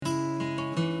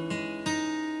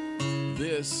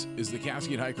This is the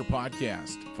Cascade Hiker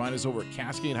Podcast. Find us over at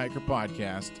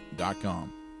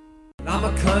CascadeHikerPodcast.com. I'm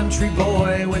a country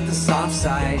boy with the soft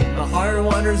side. My heart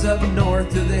wanders up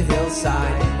north to the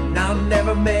hillside. And I've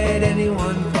never met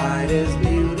anyone quite as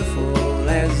beautiful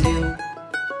as you.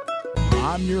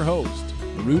 I'm your host,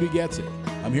 Rudy Gets It.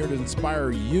 I'm here to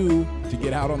inspire you to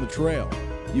get out on the trail.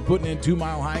 You putting in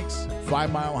 2-mile hikes,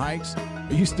 5-mile hikes?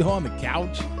 Are you still on the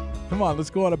couch? Come on, let's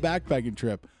go on a backpacking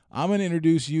trip. I'm going to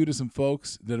introduce you to some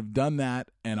folks that have done that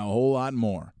and a whole lot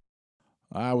more.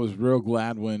 I was real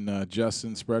glad when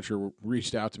Justin Sprecher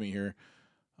reached out to me here.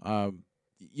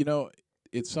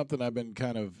 It's something I've been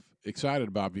kind of excited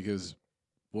about because,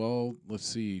 well, let's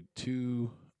see,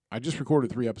 I just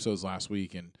recorded 3 episodes last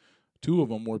week, and 2 of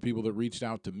them were people that reached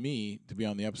out to me to be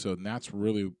on the episode, and that's a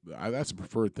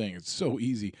preferred thing. It's so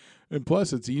easy, and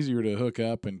plus it's easier to hook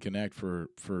up and connect for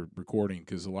recording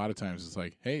because a lot of times it's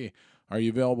like, hey, are you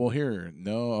available here?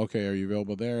 No. Okay. Are you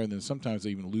available there? And then sometimes they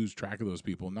even lose track of those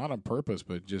people, not on purpose,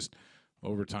 but just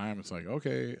over time. It's like,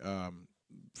 okay,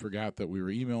 forgot that we were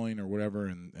emailing or whatever,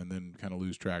 and then kind of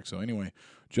lose track. So anyway,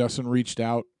 Justin reached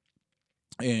out,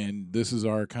 and this is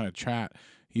our kind of chat.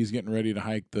 He's getting ready to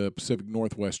hike the Pacific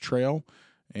Northwest Trail,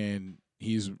 and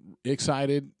he's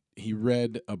excited. He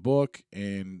read a book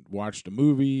and watched a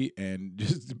movie and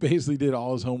just basically did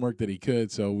all his homework that he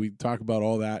could. So we talk about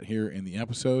all that here in the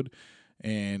episode.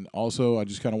 And also, I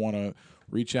just kind of want to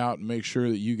reach out and make sure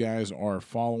that you guys are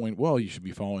following. Well, you should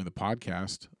be following the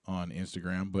podcast on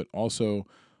Instagram, but also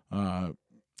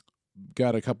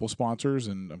got a couple sponsors,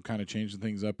 and I'm kind of changing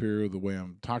things up here the way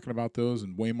I'm talking about those,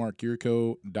 and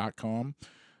waymarkgearco.com.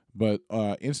 But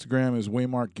Instagram is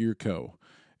Waymark Gear Co.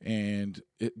 And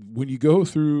when you go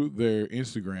through their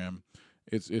Instagram,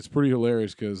 it's pretty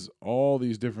hilarious because all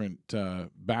these different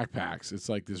backpacks, it's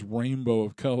like this rainbow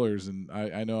of colors. And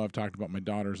I know I've talked about my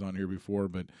daughters on here before,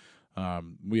 but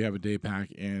we have a day pack,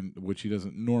 and which he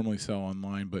doesn't normally sell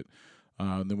online. But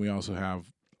then we also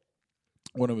have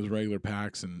one of his regular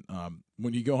packs. And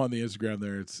when you go on the Instagram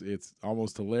there, it's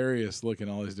almost hilarious looking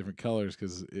at all these different colors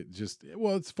because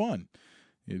it's fun.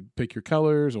 You pick your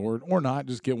colors or not,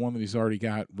 just get one that he's already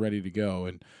got ready to go.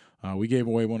 And we gave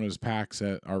away one of his packs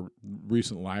at our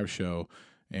recent live show,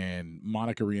 and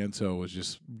Monica Rienzo was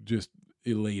just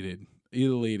elated.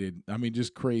 I mean,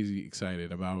 just crazy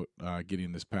excited about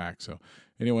getting this pack. So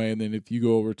anyway, and then if you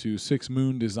go over to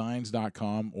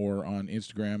sixmoondesigns.com or on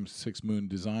Instagram,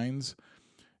 sixmoondesigns,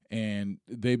 and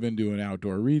they've been doing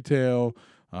outdoor retail.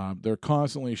 They're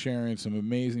constantly sharing some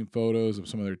amazing photos of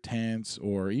some of their tents,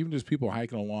 or even just people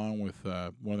hiking along with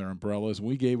one of their umbrellas.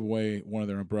 We gave away one of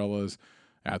their umbrellas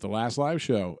at the last live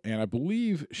show, and I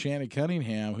believe Shannon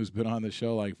Cunningham, who's been on the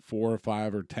show like 4 or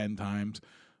 5 or 10 times,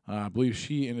 I believe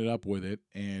she ended up with it.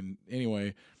 And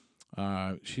anyway,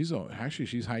 she's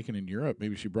hiking in Europe.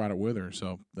 Maybe she brought it with her,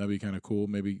 so that'd be kind of cool.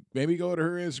 Maybe go to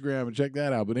her Instagram and check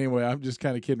that out. But anyway, I'm just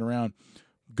kind of kidding around.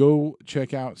 Go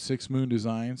check out Six Moon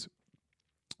Designs.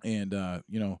 And,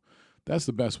 that's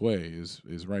the best way is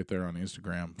right there on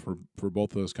Instagram for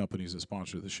both of those companies that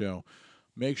sponsor the show.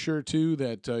 Make sure, too,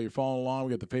 that you're following along.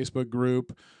 We got the Facebook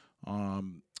group.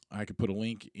 I could put a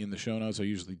link in the show notes. I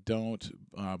usually don't.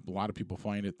 A lot of people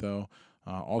find it, though.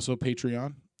 Also,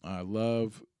 Patreon. I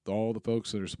love all the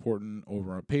folks that are supporting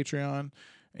over on Patreon.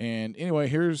 And anyway,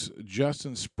 here's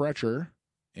Justin Sprecher.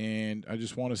 And I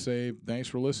just want to say thanks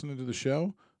for listening to the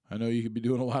show. I know you could be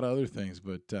doing a lot of other things,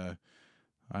 but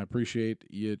I appreciate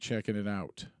you checking it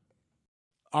out.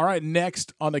 All right,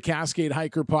 next on the Cascade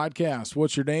Hiker Podcast,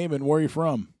 what's your name and where are you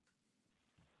from?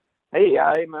 Hey,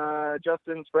 I'm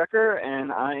Justin Sprecher,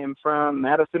 and I am from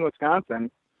Madison, Wisconsin.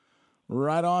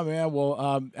 Right on, man.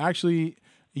 Well, actually,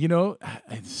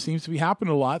 it seems to be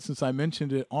happening a lot since I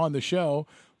mentioned it on the show,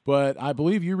 but I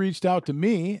believe you reached out to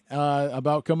me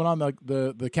about coming on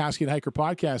the Cascade Hiker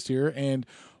Podcast here, and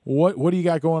what do you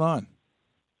got going on?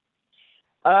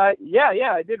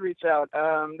 Yeah, I did reach out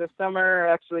this summer,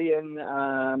 actually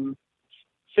in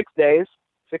 6 days,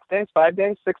 5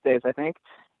 days, 6 days, I think.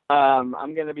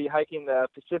 I'm going to be hiking the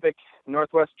Pacific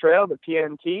Northwest Trail, the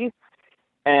PNT,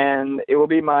 and it will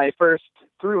be my first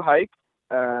through hike.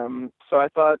 So I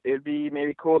thought it'd be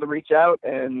maybe cool to reach out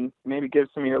and maybe give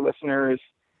some of your listeners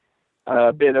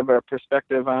a bit of a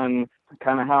perspective on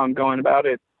kind of how I'm going about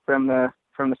it from the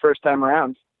first time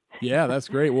around. Yeah, that's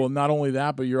great. Well, not only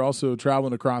that, but you're also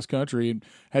traveling across country. And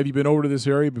have you been over to this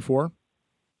area before?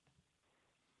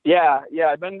 Yeah.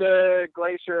 I've been to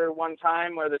Glacier one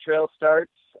time where the trail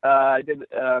starts. I did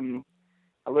a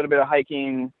little bit of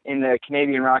hiking in the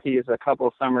Canadian Rockies a couple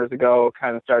of summers ago,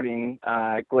 kind of starting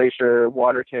Glacier,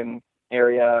 Waterton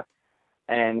area,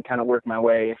 and kind of work my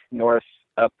way north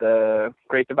up the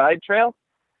Great Divide Trail.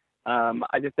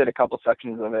 I just did a couple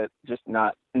sections of it, just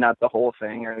not the whole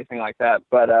thing or anything like that.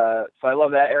 But so I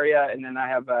love that area, and then I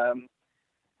have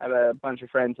a bunch of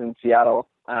friends in Seattle.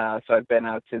 So I've been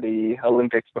out to the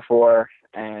Olympics before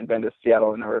and been to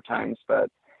Seattle a number of times, but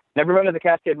never been to the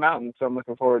Cascade Mountains. So I'm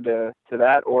looking forward to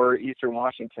that, or Eastern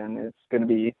Washington. It's going to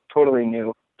be totally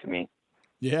new to me.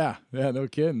 Yeah, no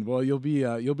kidding. Well, you'll be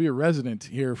a resident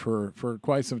here for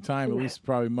quite some time, at least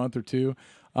probably a month or two.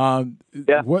 Yeah.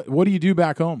 What do you do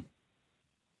back home?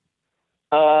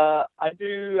 I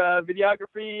do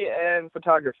videography and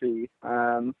photography.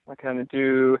 I kind of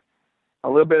do a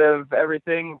little bit of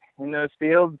everything in those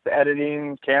fields: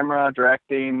 editing, camera,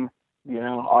 directing,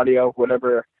 audio,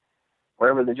 whatever,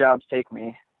 wherever the jobs take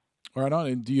me. Right on.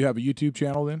 And do you have a YouTube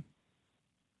channel then?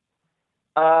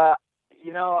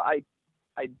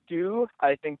 I do.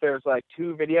 I think there's like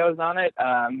 2 videos on it.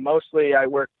 Mostly I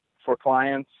work for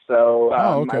clients, so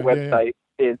okay. my website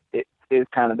is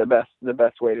kind of the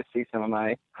best way to see some of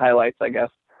my highlights, I guess.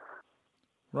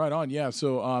 Right on. Yeah.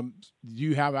 So do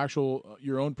you have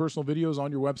your own personal videos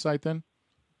on your website then?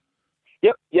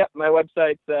 Yep. My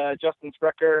website's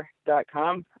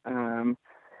justinsprecher.com.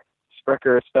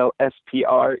 Sprecher is spelled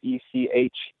Sprecher,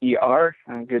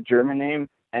 a good German name.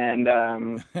 And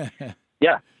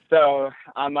yeah. So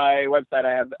on my website,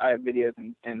 I have videos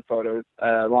and photos,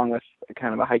 along with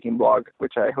kind of a hiking blog,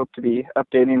 which I hope to be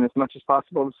updating as much as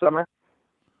possible this summer.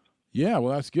 Yeah,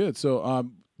 well, that's good. So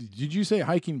did you say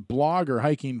hiking blog or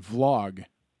hiking vlog?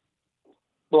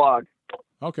 Blog.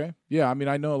 Okay. Yeah, I mean,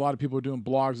 I know a lot of people are doing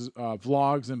vlogs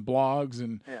and blogs,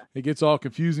 and it gets all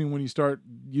confusing when you start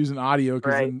using audio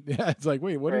because right. It's like,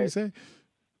 wait, what did you say?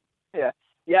 Yeah.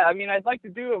 I mean, I'd like to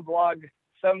do a vlog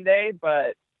someday,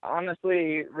 but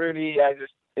honestly, Rudy,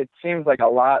 it seems like a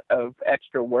lot of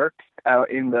extra work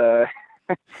out in the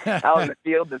out in the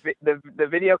field, the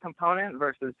video component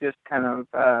versus just kind of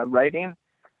writing.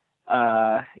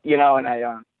 And I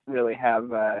don't really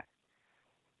have.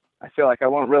 I feel like I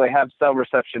won't really have cell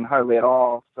reception hardly at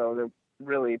all, so they're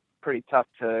really pretty tough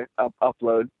to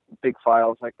upload big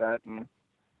files like that and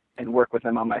work with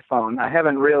them on my phone. I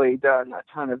haven't really done a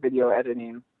ton of video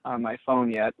editing on my phone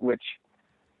yet, which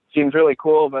seems really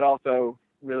cool, but also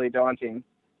really daunting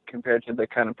compared to the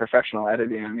kind of professional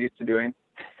editing I'm used to doing.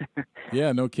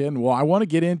 Yeah, no kidding. Well, I want to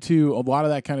get into a lot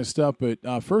of that kind of stuff, but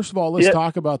first of all, let's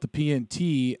talk about the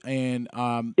PNT. And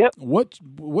what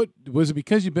was it?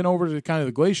 Because you've been over to kind of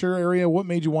the glacier area, what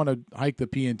made you want to hike the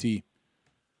PNT?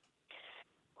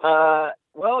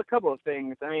 Well, a couple of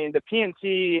things. I mean, the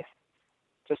PNT,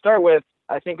 to start with,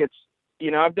 I think it's,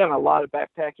 I've done a lot of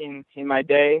backpacking in my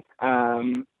day.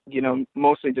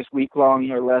 Mostly just week-long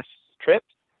or less trips.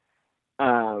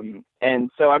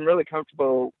 And so I'm really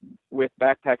comfortable with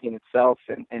backpacking itself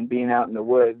and being out in the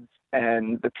woods.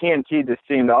 And the PNT just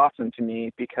seemed awesome to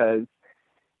me because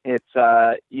it's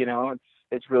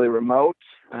really remote.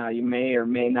 You may or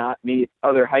may not meet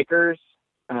other hikers.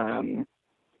 And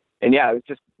yeah, it's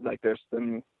just like there's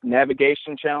some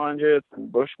navigation challenges, some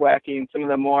bushwhacking, some of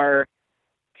the more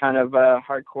kind of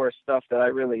hardcore stuff that I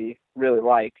really, really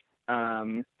like.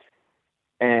 And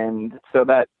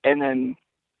then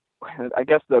I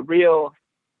guess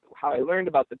how I learned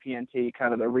about the PNT,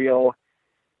 kind of the real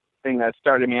thing that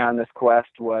started me on this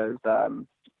quest was, I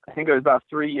think it was about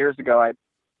 3 years ago, I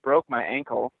broke my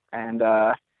ankle and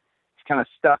was kind of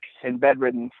stuck and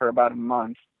bedridden for about a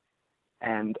month.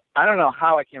 And I don't know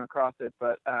how I came across it,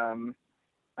 but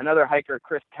another hiker,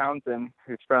 Chris Townsend,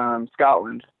 who's from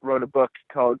Scotland, wrote a book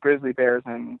called Grizzly Bears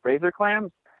and Razor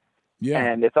Clams. Yeah.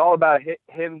 And it's all about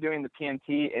him doing the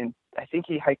PNT, and I think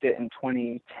he hiked it in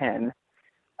 2010.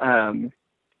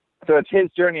 So it's his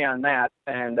journey on that.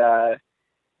 And,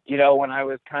 when I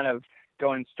was kind of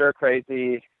going stir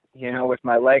crazy, with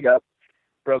my leg up,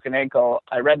 broken ankle,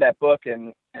 I read that book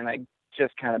and I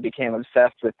just kind of became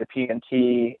obsessed with the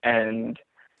PNT and,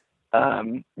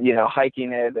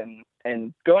 hiking it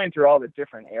and going through all the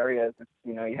different areas.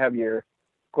 You have your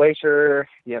glacier,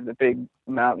 you have the big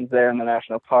mountains there in the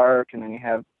national park, and then you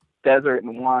have desert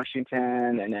in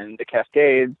Washington, and then the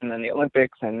Cascades, and then the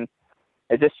Olympics, and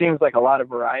it just seems like a lot of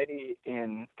variety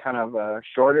in kind of a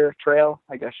shorter trail,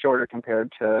 I guess shorter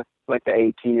compared to like the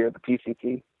AT or the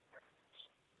PCT.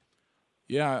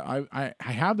 Yeah, I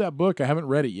have that book. I haven't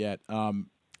read it yet.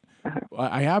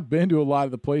 I have been to a lot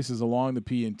of the places along the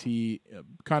PNT,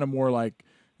 kind of more like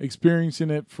experiencing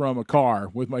it from a car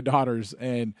with my daughters,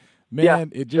 and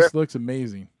man, it just looks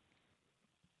amazing.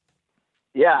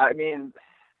 Yeah, I mean,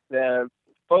 the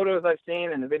photos I've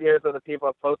seen and the videos of the people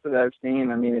I've posted that I've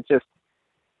seen, I mean, it's just,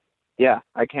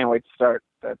 I can't wait to start.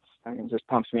 It just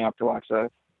pumps me up to watch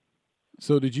that.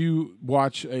 So did you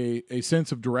watch a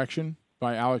Sense of Direction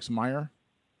by Alex Meyer?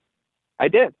 I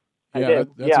did. Yeah, I did.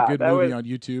 that's a good that movie was, on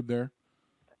YouTube there.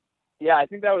 Yeah, I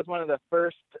think that was one of the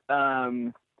first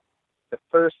kind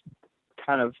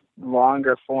of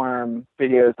longer form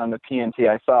videos on the PNT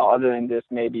I saw, other than just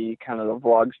maybe kind of the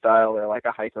vlog style or like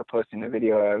a hiker posting a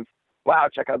video of, wow,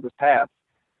 check out this path.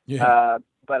 Yeah.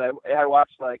 But I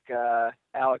watched like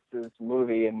Alex's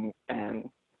movie, and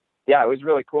yeah, it was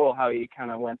really cool how he kind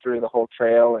of went through the whole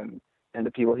trail and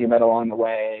the people he met along the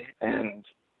way. And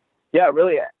yeah,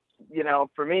 really,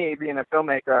 for me being a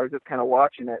filmmaker, I was just kind of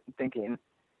watching it and thinking,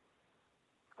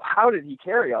 how did he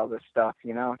carry all this stuff?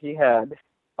 He had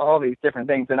all these different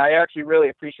things. And I actually really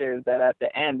appreciated that at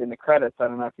the end in the credits, I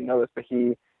don't know if you know this, but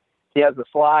he has a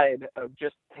slide of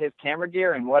just his camera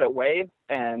gear and what it weighed.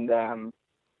 And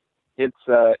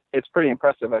it's pretty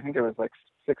impressive. I think it was like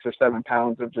 6 or 7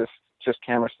 pounds of just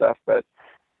camera stuff. But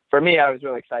for me, I was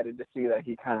really excited to see that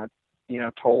he kind of,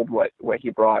 told what he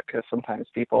brought, because sometimes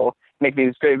people make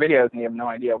these great videos and you have no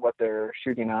idea what they're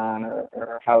shooting on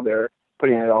or how they're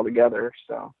putting it all together.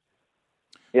 So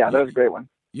yeah, that was a great one.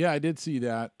 Yeah, I did see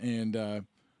that. And,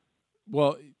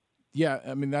 well, yeah,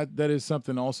 I mean, that is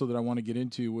something also that I want to get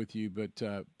into with you, but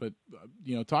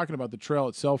talking about the trail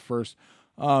itself first,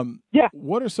 yeah.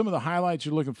 What are some of the highlights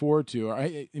you're looking forward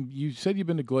to? You said you've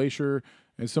been to Glacier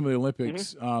and some of the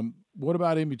Olympics. Mm-hmm. What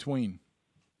about in between?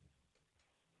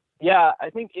 Yeah, I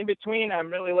think in between,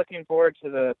 I'm really looking forward to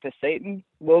the Pasayten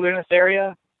Wilderness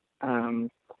area.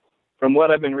 From what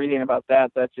I've been reading about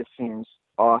that just seems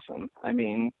awesome. I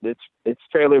mean, it's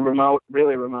fairly remote,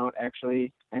 really remote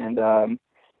actually. And I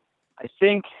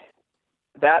think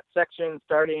that section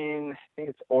starting, I think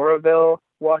it's Oroville,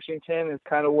 Washington, is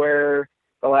kind of where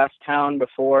the last town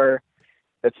before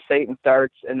the Pasayten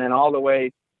starts, and then all the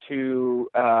way to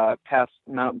past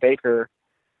Mount Baker.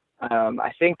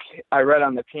 I think I read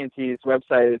on the PNT's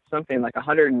website, it's something like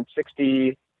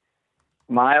 160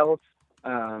 miles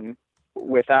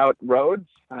without roads.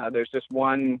 There's just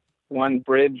one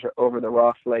bridge over the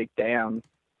Ross Lake Dam,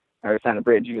 or it's not a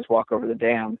bridge, you just walk over the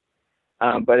dam.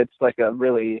 But it's like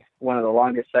one of the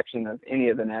longest sections of any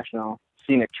of the national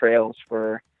scenic trails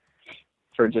for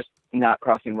just not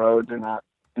crossing roads or not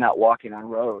walking on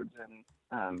roads.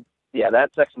 And that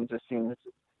section just seems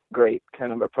great,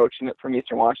 kind of approaching it from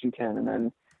Eastern Washington and then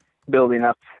building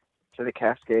up to the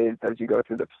Cascades as you go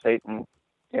through the Pasayten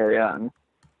area.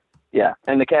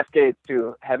 And the Cascades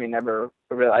too, having never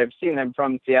really, I've seen them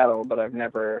from Seattle, but I've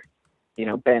never,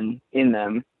 been in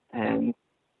them. And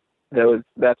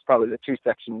that's probably the two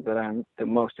sections that I'm the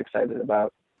most excited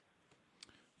about.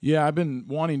 Yeah, I've been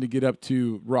wanting to get up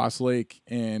to Ross Lake,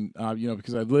 and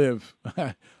because I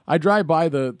drive by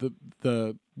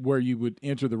the where you would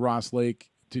enter the Ross Lake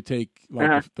to take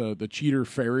the Cheater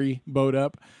ferry boat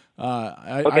up.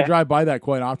 I drive by that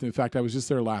quite often. In fact, I was just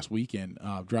there last weekend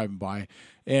driving by,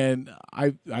 and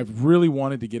I've really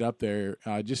wanted to get up there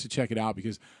just to check it out,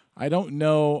 because I don't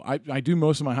know. I do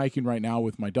most of my hiking right now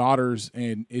with my daughters,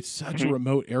 and it's such a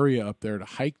remote area up there to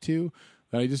hike to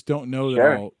that I just don't know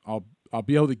that I'll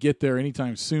be able to get there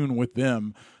anytime soon with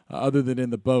them, other than in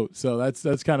the boat. So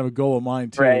that's kind of a goal of mine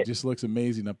too. Right. It just looks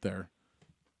amazing up there.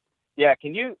 Yeah,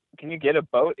 can you get a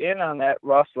boat in on that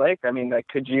Ross Lake? I mean, like,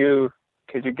 could you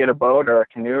get a boat or a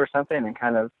canoe or something and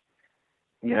kind of,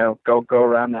 go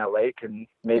around that lake and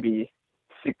maybe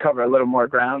cover a little more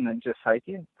ground than just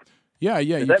hiking? Yeah,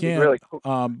 you can. Really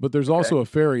cool. But there's also a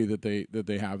ferry that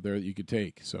they have there that you could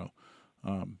take. So,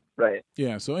 right.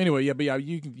 Yeah. So anyway, but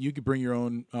you could bring your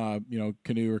own,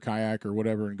 canoe or kayak or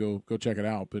whatever and go check it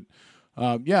out. But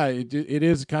it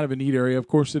is kind of a neat area. Of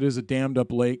course, it is a dammed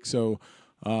up lake, so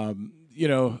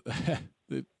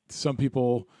some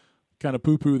people kind of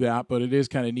poo-poo that, but it is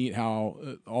kind of neat how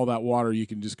all that water you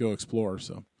can just go explore.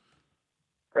 So,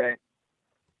 right.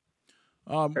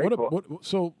 What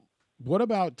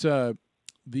about you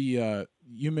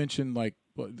mentioned, like,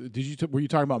 were you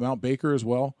talking about Mount Baker as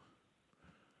well?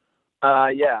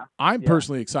 Yeah. I'm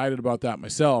personally excited about that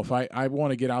myself. I want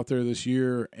to get out there this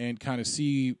year and kind of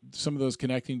see some of those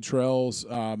connecting trails.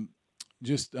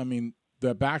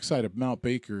 The backside of Mount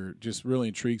Baker just really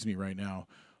intrigues me right now.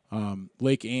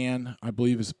 Lake Ann, I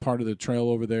believe, is part of the trail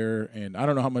over there, and I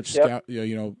don't know how much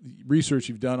research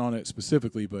you've done on it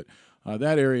specifically, but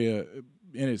that area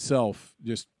in itself,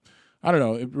 just, I don't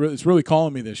know, it's really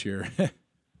calling me this year.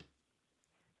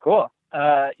 Cool.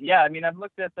 I mean, I've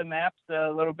looked at the maps a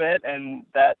little bit, and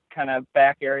that kind of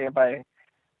back area by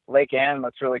Lake Ann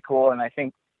looks really cool. And I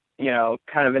think,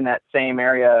 kind of in that same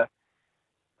area,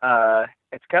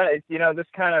 it's kind of, this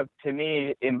kind of, to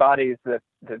me, embodies the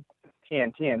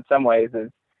TNT in some ways. Is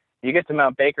you get to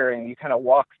Mount Baker and you kind of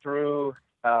walk through,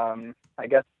 I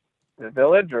guess, the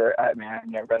village, or I mean, I've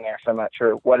never been there, so I'm not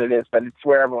sure what it is, but it's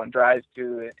where everyone drives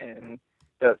to and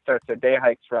starts their day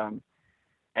hikes from.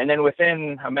 And then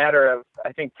within a matter of,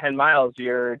 I think, 10 miles,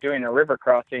 you're doing a river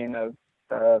crossing of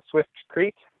Swift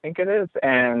Creek, I think it is.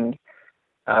 And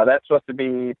that's supposed to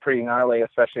be pretty gnarly,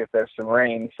 especially if there's some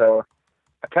rain. So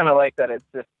I kind of like that it's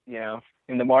just,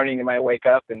 in the morning you might wake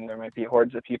up and there might be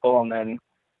hordes of people. And then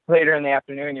later in the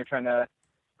afternoon, you're trying to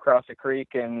cross a creek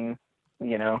and,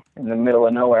 in the middle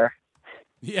of nowhere.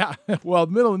 Yeah, well,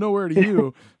 middle of nowhere to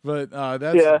you, but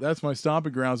that's my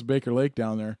stomping grounds, Baker Lake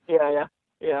down there.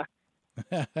 Yeah.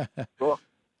 Cool.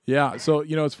 Yeah, so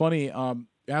it's funny.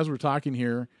 As we're talking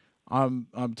here, I'm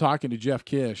talking to Jeff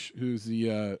Kish, who's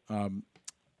the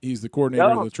he's the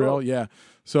coordinator of the trail. Cool. Yeah,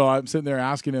 so I'm sitting there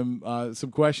asking him some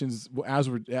questions as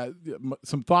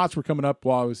some thoughts were coming up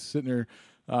while I was sitting there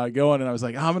going, and I was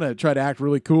like, I'm gonna try to act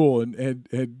really cool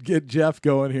and get Jeff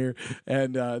going here,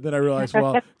 and then I realized,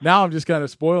 well, now I'm just kind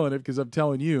of spoiling it because I'm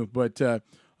telling you. But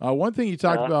one thing you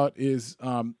talked about is.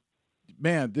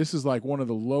 Man, this is like one of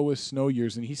the lowest snow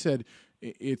years. And he said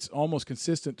it's almost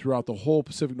consistent throughout the whole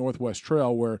Pacific Northwest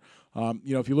Trail where,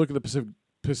 if you look at the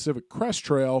Pacific Crest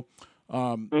Trail,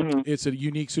 it's a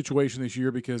unique situation this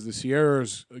year because the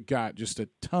Sierras got just a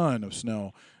ton of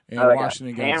snow and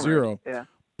Washington got zero. Yeah.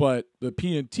 But the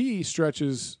PNT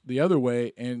stretches the other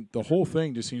way, and the whole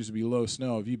thing just seems to be low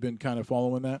snow. Have you been kind of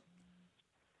following that?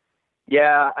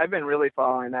 Yeah, I've been really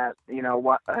following that.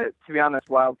 To be honest,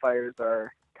 wildfires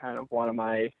are kind of one of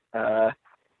my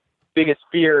biggest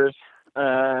fears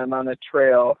on the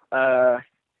trail,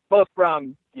 both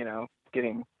from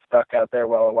getting stuck out there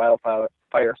while a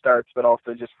wildfire starts, but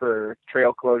also just for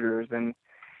trail closures and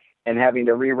having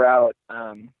to reroute.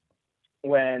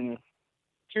 When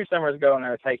 2 summers ago, when I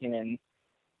was hiking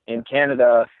in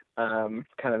Canada, kind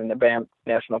of in the Banff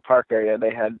National Park area,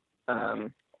 they had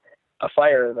a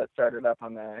fire that started up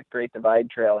on the Great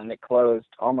Divide Trail, and it closed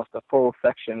almost a full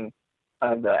section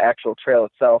of the actual trail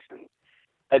itself. And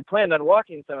I'd planned on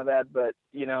walking some of that, but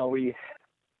we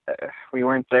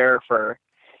weren't there for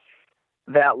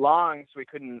that long, so we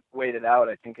couldn't wait it out.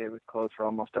 I think it was closed for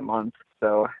almost a month.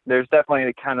 So there's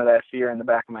definitely kind of that fear in the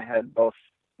back of my head, both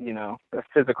the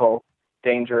physical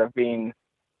danger of being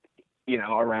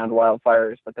around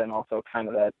wildfires, but then also kind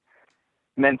of that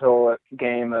mental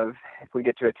game of if we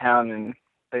get to a town and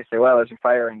they say, well, there's a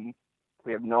fire and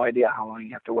we have no idea how long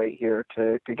you have to wait here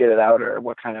to get it out or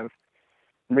what kind of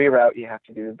reroute you have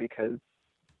to do because,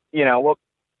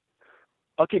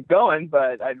 I'll keep going,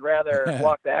 but I'd rather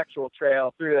walk the actual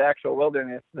trail through the actual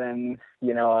wilderness than,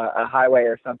 a highway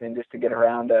or something just to get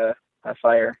around a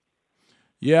fire.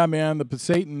 Yeah, man, the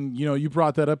Pasayten, you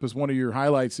brought that up as one of your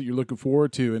highlights that you're looking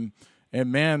forward to.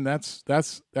 And man,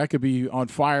 that could be on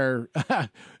fire.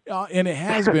 And it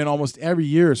has been almost every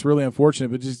year. It's really unfortunate,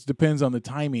 but it just depends on the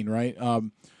timing, right?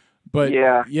 But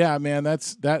yeah, man,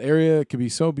 that area could be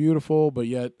so beautiful, but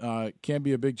yet can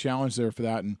be a big challenge there for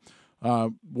that. And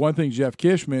one thing Jeff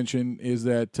Kish mentioned is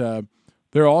that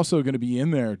they're also going to be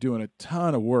in there doing a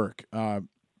ton of work.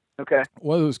 Okay.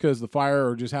 Whether it's because the fire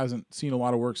or just hasn't seen a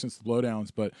lot of work since the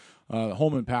blowdowns, but the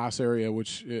Holman Pass area,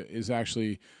 which is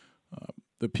actually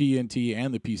the PNT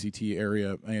and the PCT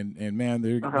area, and man,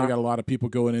 they got a lot of people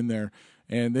going in there,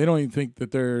 and they don't even think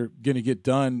that they're going to get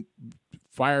done,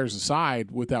 fires aside,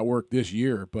 with that work this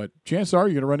year. But chances are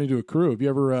you're going to run into a crew. Have you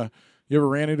ever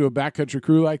ran into a backcountry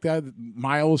crew like that,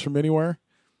 miles from anywhere?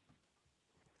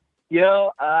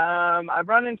 I've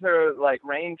run into like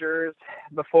rangers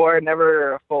before,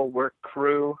 never a full work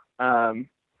crew. I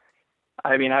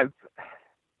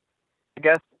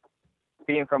guess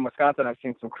being from Wisconsin, I've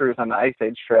seen some crews on the Ice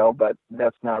Age Trail, but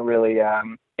that's not really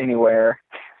anywhere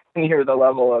near the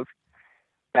level of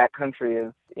backcountry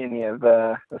as any of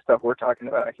the stuff we're talking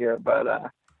about here.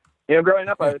 But growing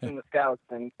up, I was in the Scouts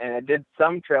and I did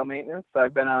some trail maintenance. So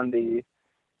I've been on the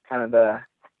kind of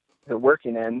the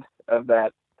working end of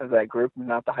that group,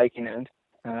 not the hiking end.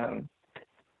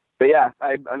 But yeah,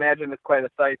 I imagine it's quite a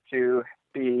sight to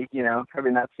be,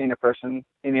 having not seen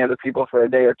any other people for a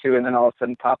day or two, and then all of a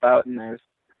sudden pop out and there's,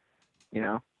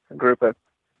 a group of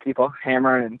people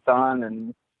hammering and sawing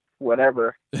and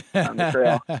whatever on the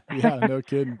trail. Yeah, no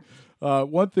kidding.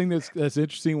 One thing that's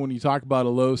interesting when you talk about a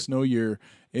low snow year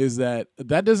is that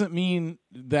doesn't mean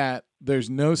that there's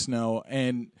no snow.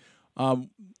 And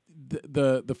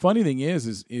the funny thing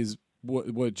is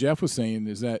what Jeff was saying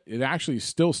is that it actually is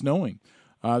still snowing.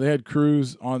 They had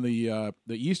crews on the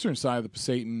eastern side of the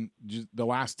Pasayten the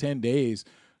last 10 days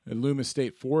at Loomis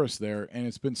State Forest there, and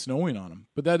it's been snowing on them.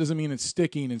 But that doesn't mean it's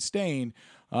sticking and staying,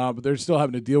 but they're still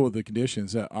having to deal with the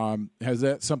conditions. Has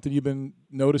that something you've been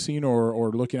noticing or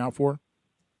looking out for?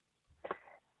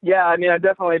 Yeah, I mean, I've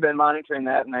definitely been monitoring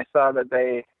that, and I saw that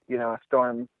a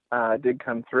storm did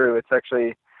come through. It's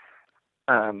actually,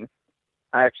 I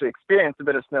actually experienced a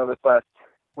bit of snow this last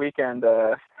weekend.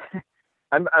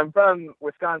 I'm from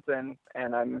Wisconsin,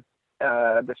 and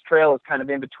this trail is kind of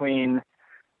in between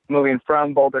moving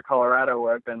from Boulder, Colorado,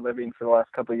 where I've been living for the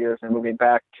last couple of years, and moving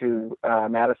back to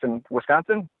Madison,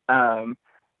 Wisconsin.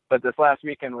 But this last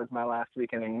weekend was my last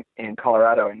weekend in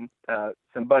Colorado, and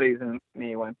some buddies and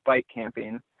me went bike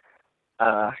camping,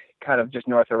 kind of just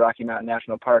north of Rocky Mountain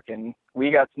National Park, and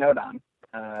we got snowed on.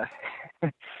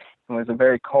 It was a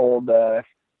very cold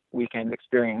weekend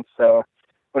experience. So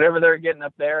whatever they're getting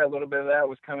up there, a little bit of that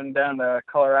was coming down to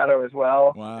Colorado as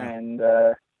well. Wow. And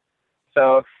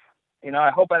so, I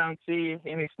hope I don't see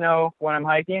any snow when I'm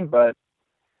hiking, but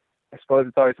I suppose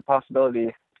it's always a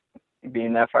possibility,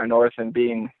 being that far north and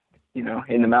being,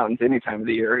 in the mountains any time of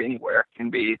the year, anywhere can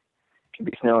be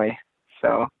snowy.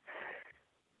 So,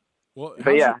 Well,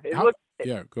 but yeah,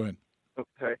 yeah, go ahead. Oh,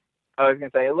 sorry. I was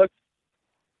gonna say it looks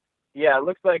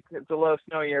like it's a low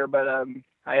snow year, but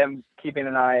I am keeping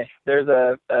an eye. There's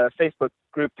a Facebook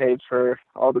group page for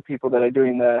all the people that are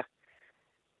doing the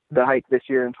hike this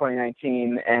year in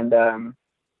 2019, and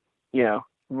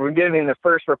we're getting the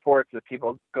first reports of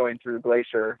people going through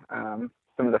Glacier.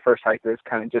 Some of the first hikers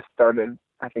kind of just started,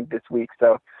 I think, this week.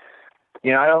 So,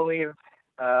 I don't leave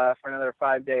for another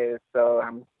 5 days, so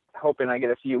I'm hoping I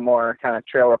get a few more kind of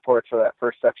trail reports for that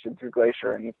first section through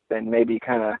Glacier, and then maybe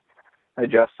kind of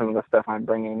adjust some of the stuff I'm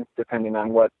bringing depending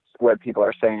on what people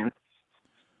are saying.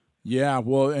 Yeah,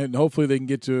 well, and hopefully they can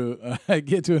get to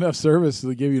enough service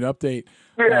to give you an update.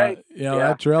 Right.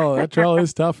 That trail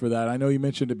is tough for that. I know you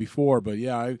mentioned it before, but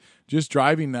yeah, just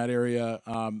driving that area.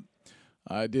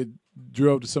 I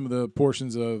drove to some of the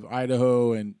portions of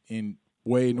Idaho and in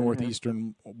way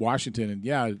northeastern Washington, and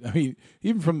yeah, I mean,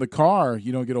 even from the car,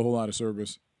 you don't get a whole lot of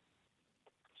service.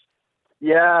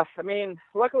 Yeah, I mean,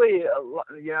 luckily,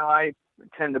 I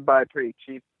tend to buy pretty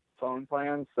cheap phone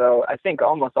plans, so I think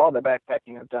almost all the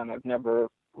backpacking I've done, I've never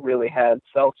really had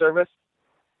cell service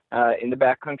in the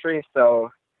backcountry,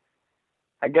 so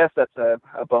I guess that's a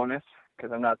bonus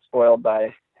because I'm not spoiled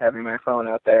by having my phone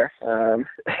out there.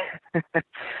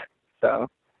 So.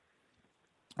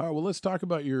 All right, well, let's talk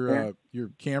about your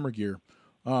camera gear.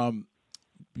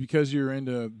 Because you're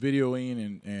into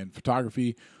videoing and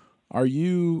photography, are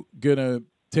you gonna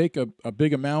take a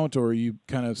big amount, or are you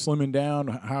kind of slimming down?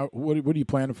 What are you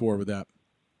planning for with that?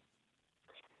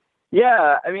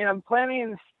 Yeah, I mean, I'm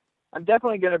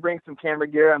definitely going to bring some camera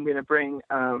gear. I'm going to bring,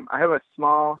 I have a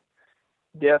small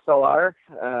DSLR,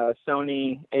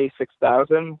 Sony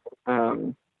A6000.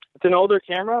 It's an older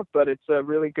camera, but it's a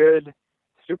really good,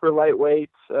 super lightweight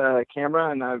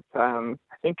camera. And I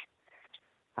think,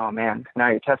 oh man, now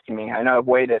you're testing me. I know I've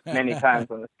weighed it many times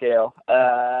on the scale.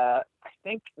 I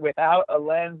think without a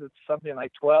lens, it's something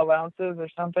like 12 ounces or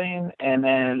something. And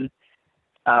then,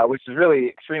 which is really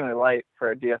extremely light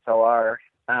for a DSLR.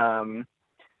 And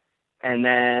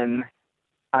then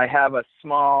I have a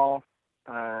small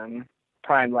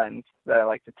prime lens that I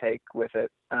like to take with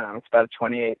it. It's about a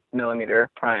 28 millimeter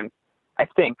prime. I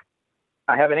think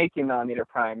I have an 18 millimeter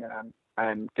prime, and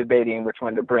I'm debating which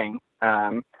one to bring.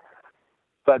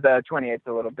 But the 28 is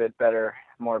a little bit better,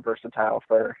 more versatile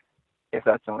for if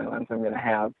that's the only lens I'm going to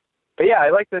have. But yeah,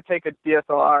 I like to take a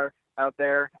DSLR out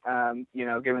there,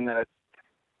 given that it's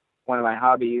one of my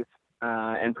hobbies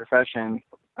and profession,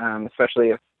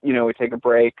 especially if, we take a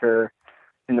break or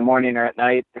in the morning or at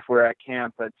night if we're at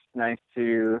camp. It's nice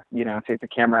to, take the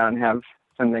camera out and have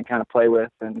something to kind of play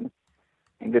with and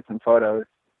get some photos.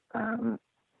 And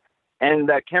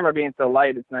that camera being so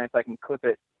light, it's nice. I can clip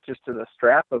it just to the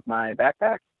strap of my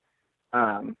backpack.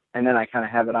 And then I kind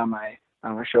of have it on my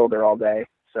shoulder all day.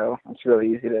 So it's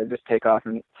really easy to just take off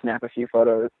and snap a few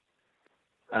photos,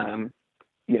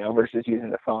 versus using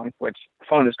the phone, which the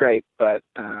phone is great. But,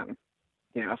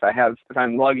 if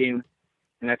I'm lugging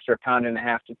an extra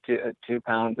 1.5 to 2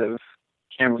 pounds of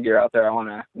camera gear out there, I want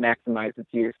to maximize its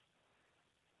use.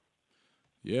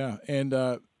 Yeah. And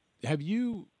have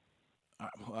you,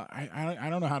 I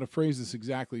don't know how to phrase this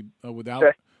exactly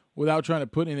without trying to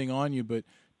put anything on you, but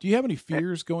do you have any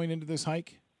fears going into this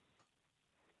hike?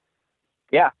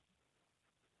 Yeah.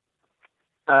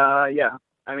 Yeah.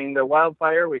 I mean, the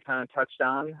wildfire we kind of touched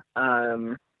on,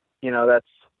 that's,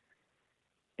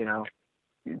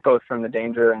 both from the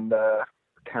danger and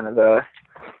kind of the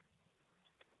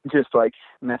just like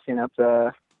messing up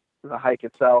the hike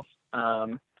itself.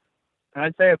 And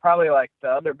I'd say probably like the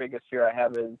other biggest fear I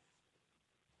have is,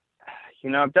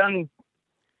 I've done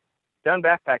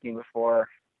backpacking before,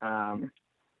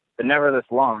 but never this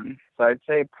long. So I'd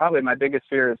say probably my biggest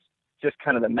fear is just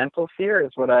kind of the mental fear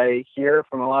is what I hear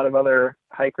from a lot of other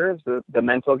hikers. The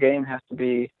mental game has to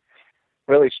be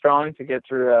really strong to get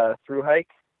through a through hike.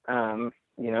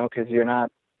 Because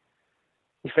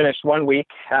you finish 1 week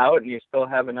out and you still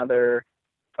have another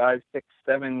 5, 6,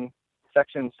 7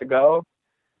 sections to go.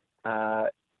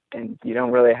 And you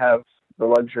don't really have the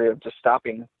luxury of just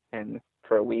stopping and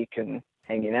for a week and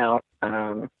hanging out.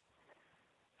 So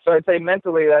I'd say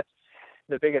mentally, that's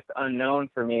the biggest unknown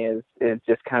for me is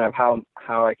just kind of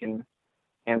how I can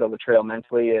handle the trail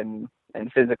mentally and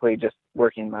physically, just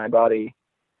working my body,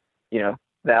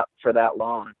 that for that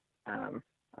long.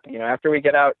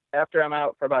 After I'm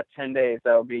out for about 10 days,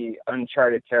 that'll be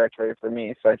uncharted territory for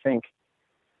me. So I think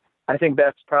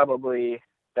that's probably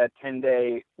that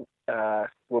 10-day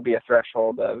will be a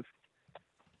threshold of,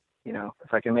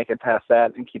 if I can make it past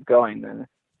that and keep going,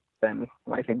 then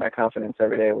I think my confidence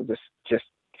every day will just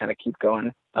kind of keep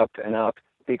going up and up,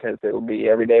 because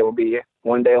every day will be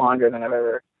 1 day longer than I've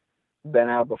ever been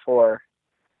out before.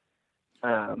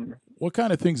 What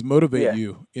kind of things motivate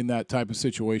you in that type of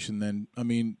situation then? I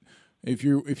mean, if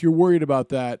you're worried about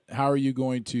that, how are you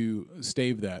going to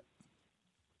stave that?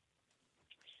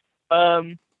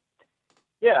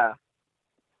 Yeah,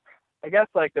 I guess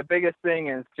like the biggest thing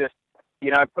is just,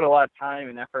 I put a lot of time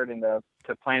and effort into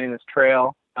planning this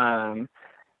trail. I'll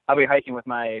be hiking with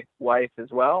my wife as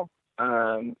well.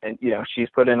 And she's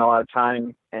put in a lot of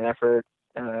time and effort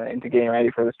into getting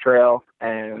ready for this trail.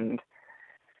 And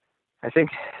I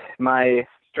think my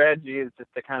strategy is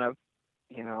just to kind of,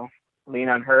 lean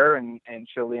on her and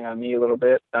she'll lean on me a little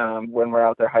bit when we're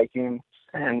out there hiking.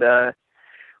 And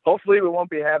hopefully we won't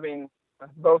be having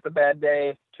both a bad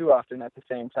day too often at the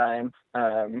same time,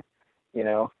 so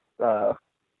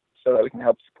that we can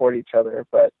help support each other.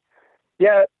 But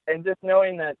yeah, and just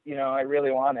knowing that, I really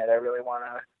want it. I really want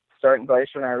to start in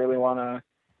Glacier, and I really want to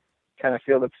kind of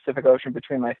feel the Pacific Ocean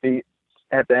between my feet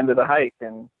at the end of the hike.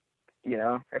 And,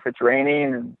 if it's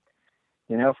raining and,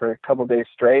 for a couple of days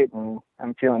straight and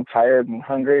I'm feeling tired and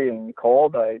hungry and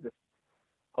cold, I just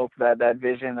hope that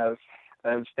vision of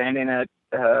standing at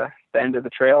the end of the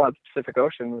trail at the Pacific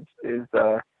Ocean is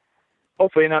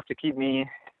hopefully enough to keep me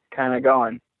kind of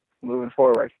going, moving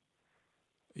forward.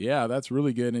 Yeah, that's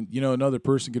really good. And, another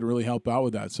person could really help out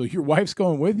with that. So your wife's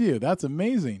going with you. That's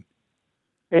amazing.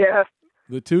 Yeah.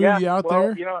 The two of you out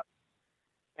there?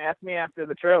 Ask me after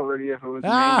the trail, Rudy, if it was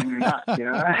amazing or not,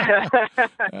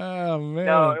 Oh, man.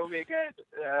 No, it'll be good.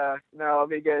 It'll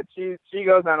be good. She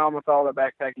goes on almost all the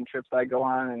backpacking trips I go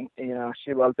on, and,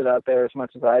 she loves it out there as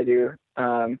much as I do.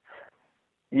 I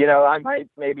might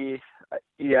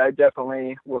I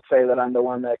definitely will say that I'm the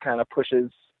one that kind of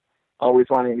pushes, always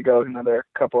wanting to go another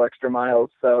couple extra miles.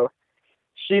 So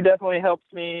she definitely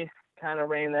helps me kind of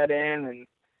rein that in.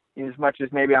 And as much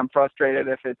as maybe I'm frustrated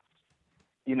if it's,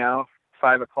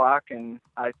 5 o'clock and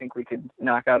I think we could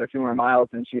knock out a few more miles,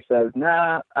 and she says,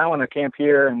 nah, I want to camp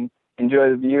here and enjoy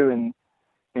the view and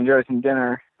enjoy some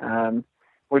dinner,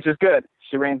 which is good.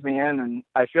 She reins me in, and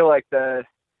I feel like the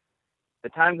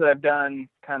times that I've done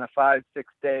kind of 5-6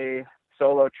 day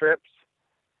solo trips,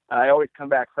 I always come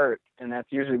back hurt, and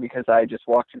that's usually because I just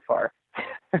walk too far.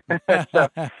 so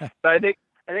I think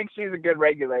she's a good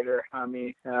regulator on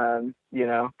me,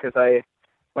 because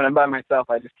when I'm by myself,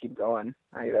 I just keep going.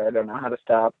 I don't know how to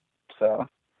stop. So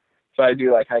I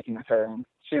do like hiking with her, and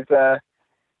she's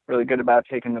really good about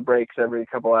taking the breaks every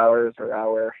couple hours or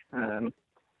hour,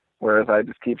 whereas I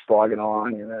just keep slogging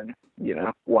along and then,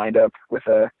 wind up with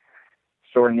a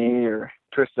sore knee or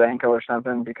twisted ankle or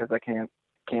something because I can't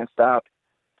stop.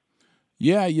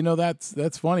 Yeah,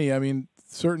 that's funny. I mean,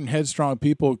 certain headstrong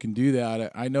people can do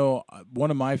that. I know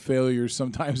one of my failures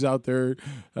sometimes out there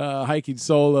hiking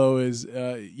solo is,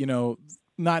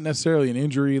 not necessarily an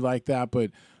injury like that,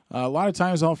 but a lot of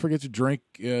times I'll forget to drink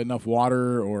enough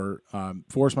water or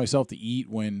force myself to eat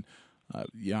when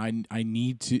I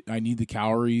need the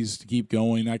calories to keep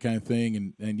going, that kind of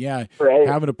thing. And yeah, right.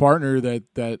 Having a partner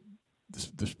that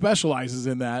specializes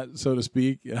in that, so to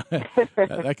speak,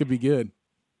 that could be good.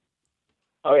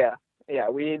 Oh yeah. Yeah,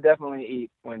 we definitely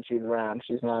eat when she's around.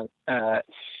 She's not,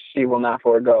 she will not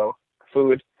forego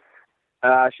food.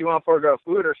 She won't forego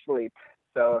food or sleep.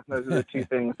 So those are the two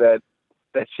things that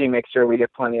she makes sure we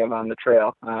get plenty of on the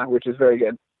trail, which is very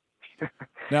good.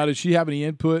 Now, did she have any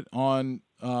input on,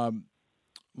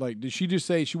 did she just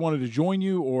say she wanted to join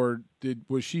you, or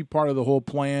was she part of the whole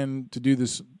plan to do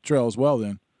this trail as well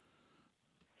then?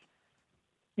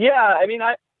 Yeah, I mean,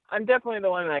 I'm definitely the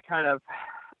one that kind of,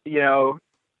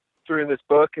 through this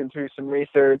book and through some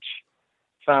research,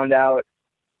 found out,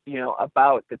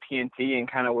 about the PNT and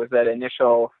kind of was that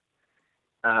initial,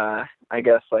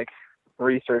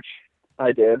 research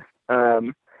I did.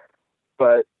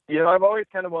 But, I've always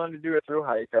kind of wanted to do a through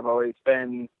hike. I've always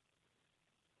been,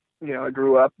 I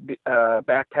grew up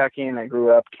backpacking. I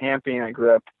grew up camping. I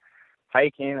grew up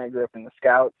hiking. I grew up in the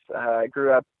Scouts. I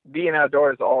grew up being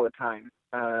outdoors all the time.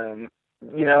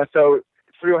 So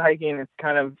through hiking, it's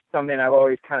kind of something I've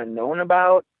always kind of known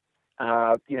about,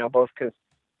 both because,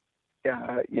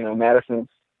 Madison's,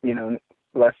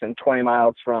 less than 20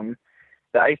 miles from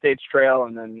the Ice Age Trail.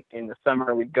 And then in the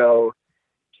summer, we'd go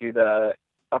to the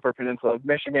Upper Peninsula of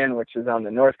Michigan, which is on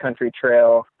the North Country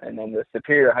Trail, and then the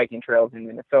Superior hiking trails in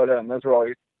Minnesota. And those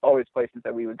were always places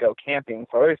that we would go camping.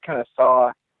 So I always kind of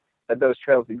saw that those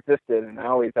trails existed. And I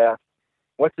always asked,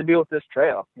 what's the deal with this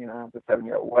trail? As a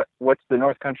 7-year-old, what's the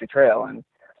North Country Trail?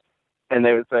 And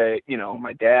they would say,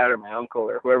 my dad or my uncle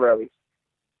or whoever I was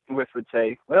with would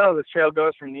say, well, this trail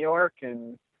goes from New York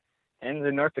and ends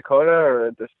in North Dakota,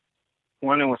 or this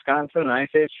one in Wisconsin, the Ice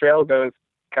Age Trail goes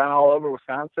kind of all over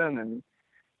Wisconsin. And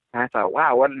I thought,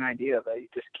 wow, what an idea that you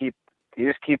just keep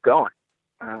going.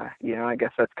 I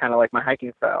guess that's kind of like my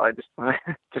hiking style. I just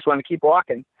want to keep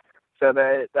walking. So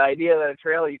the idea that a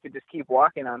trail you could just keep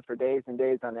walking on for days and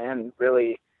days on end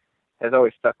really has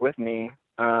always stuck with me.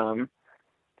 And,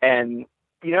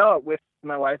 with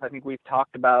my wife, I think we've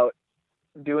talked about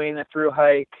doing a through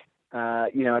hike,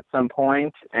 at some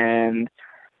point. And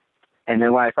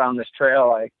then when I found this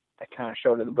trail, I kind of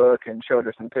showed her the book and showed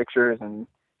her some pictures, and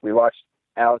we watched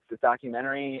Alex's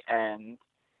documentary. And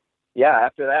yeah,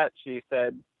 after that, she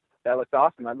said, that looks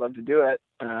awesome. I'd love to do it.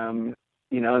 And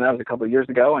that was a couple of years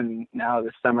ago. And now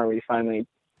this summer, we finally,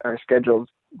 our schedules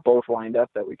both lined up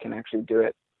that we can actually do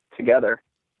it together,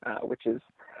 which is,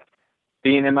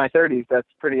 being in my 30s, that's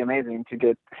pretty amazing to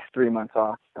get 3 months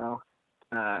off. So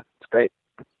it's great.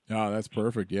 Oh, that's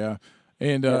perfect. Yeah.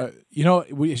 And, as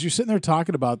you're sitting there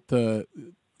talking about the,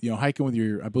 hiking with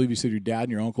I believe you said your dad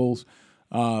and your uncles.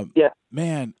 Yeah.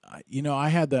 Man, I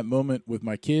had that moment with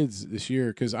my kids this year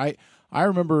because I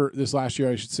remember this last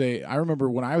year, I should say. I remember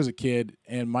when I was a kid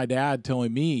and my dad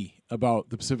telling me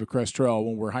about the Pacific Crest Trail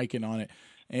when we're hiking on it.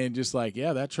 And just like,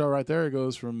 yeah, that trail right there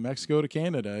goes from Mexico to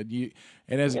Canada.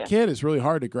 And as a kid, it's really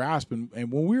hard to grasp. And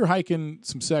when we were hiking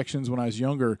some sections when I was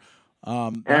younger,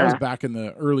 that was back in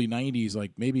the early 90s,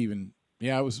 like maybe even,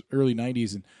 it was early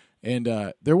 90s.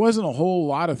 And there wasn't a whole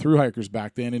lot of thru hikers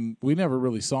back then. And we never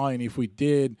really saw any. If we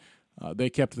did, they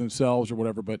kept to themselves or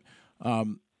whatever. But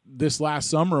this last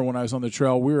summer when I was on the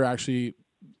trail, we were actually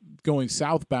going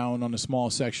southbound on a small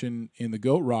section in the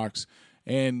Goat Rocks.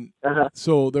 And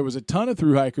so there was a ton of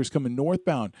thru hikers coming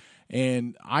northbound,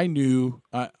 and I knew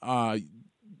thru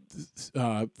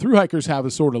hikers have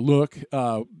a sort of look.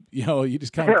 You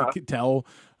just kind of could tell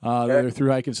that they're thru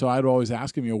hiking. So I'd always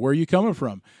ask them, where are you coming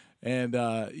from? And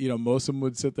most of them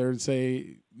would sit there and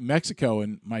say Mexico,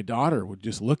 and my daughter would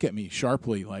just look at me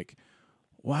sharply, like,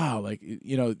 wow, like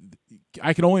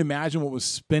I can only imagine what was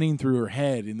spinning through her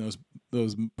head in those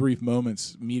brief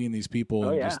moments meeting these people,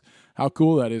 and just how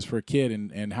cool that is for a kid,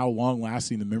 and how long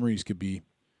lasting the memories could be.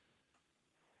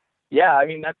 Yeah, I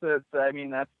mean that was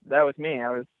me.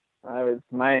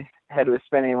 My head was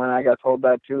spinning when I got told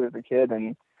that too as a kid,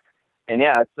 and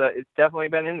yeah, it's definitely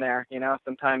been in there.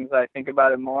 Sometimes I think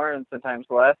about it more, and sometimes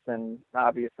less, and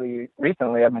obviously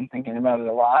recently I've been thinking about it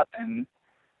a lot. And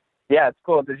yeah, it's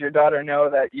cool. Does your daughter know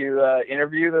that you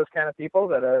interview those kind of people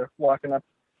that are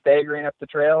staggering up the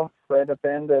trail right up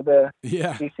into the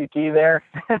CCT there?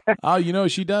 Oh,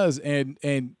 she does. And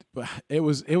it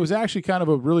was actually kind of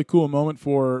a really cool moment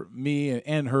for me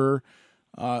and her.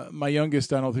 My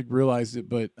youngest, I don't think realized it,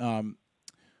 but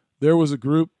there was a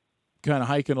group kind of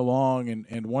hiking along,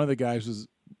 and one of the guys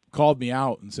called me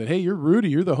out and said, "Hey, you're Rudy.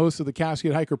 You're the host of the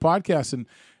Cascade Hiker podcast."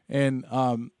 And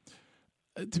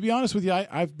to be honest with you,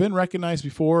 I've been recognized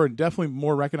before, and definitely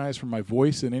more recognized for my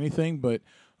voice than anything. But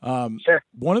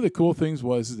one of the cool things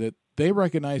was that they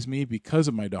recognized me because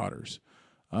of my daughters.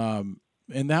 And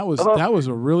that was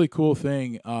a really cool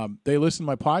thing. They listened to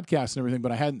my podcast and everything,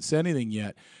 but I hadn't said anything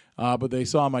yet. But they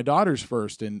saw my daughters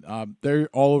first, and they're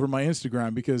all over my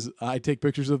Instagram because I take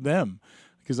pictures of them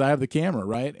because I have the camera,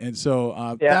 right? And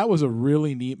so that was a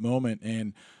really neat moment.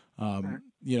 And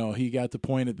he got to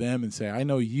point at them and say, "I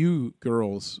know you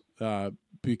girls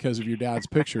because of your dad's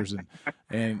pictures,"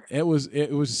 and it was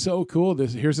so cool.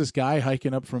 Here's this guy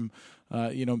hiking up from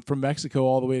Mexico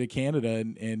all the way to Canada,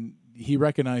 and he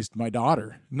recognized my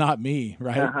daughter, not me,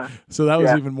 right? So that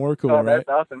was even more cool, right? That's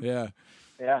awesome. Yeah.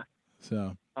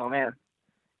 So. Oh man,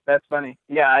 that's funny.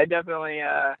 Yeah, I definitely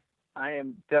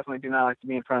do not like to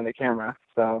be in front of the camera.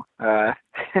 So my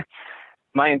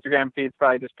Instagram feed's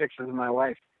probably just pictures of my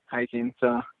wife hiking.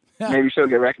 So maybe she'll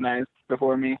get recognized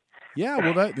before me. Yeah,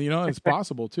 well, that it's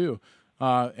possible too.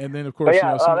 And then of But course,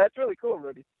 yeah, that's really cool,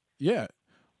 Rudy. yeah.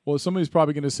 Well, somebody's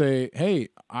probably going to say, "Hey,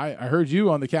 I heard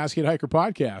you on the Cascade Hiker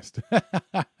podcast."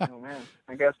 Oh man,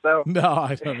 I guess so. No,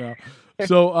 I don't know.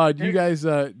 So, do you guys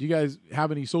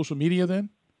have any social media then?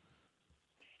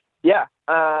 Yeah.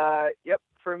 Yep.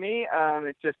 For me,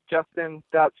 it's just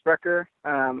Justin.Sprecher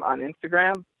on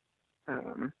Instagram,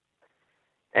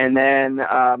 and then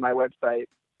my website,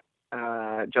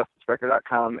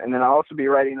 JustinSprecher.com, and then I'll also be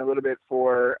writing a little bit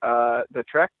for the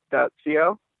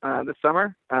Trek.co this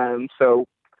summer. So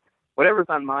whatever's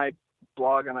on my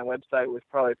blog on my website was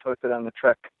probably posted on the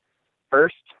Trek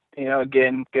first.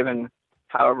 Again, given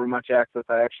however much access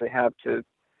I actually have to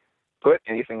put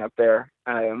anything up there.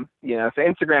 So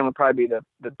Instagram would probably be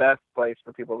the best place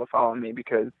for people to follow me,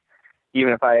 because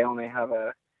even if I only have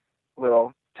a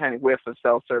little tiny whiff of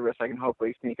cell service, I can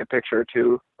hopefully sneak a picture or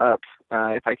two up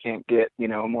if I can't get, a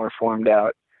more formed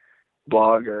out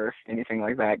blog or anything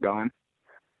like that going.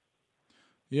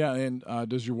 Yeah, and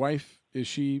does your wife, is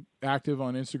she active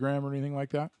on Instagram or anything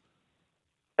like that?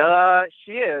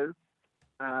 She is.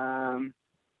 I'm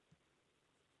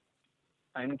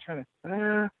trying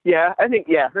to. I think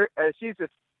her. She's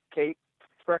just Kate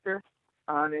Sprecher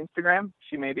on Instagram.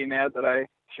 She may be mad that I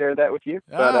shared that with you,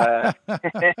 but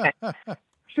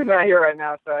she's not here right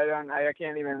now, so I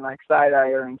can't even side eye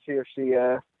her and see if she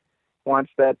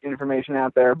wants that information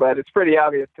out there. But it's pretty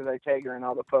obvious because I tag her in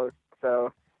all the posts.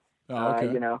 So,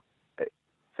 okay.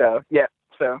 So yeah,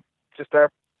 so just our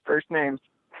first names.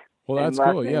 Well, that's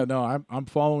cool. Yeah, no, I'm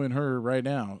following her right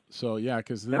now. So yeah,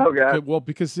 because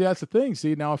because that's the thing.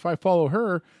 See, now if I follow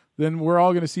her, then we're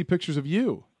all going to see pictures of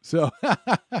you. So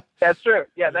that's true.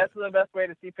 Yeah, that's the best way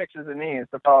to see pictures of me, is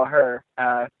to follow her,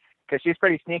 because she's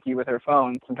pretty sneaky with her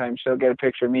phone. Sometimes she'll get a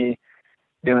picture of me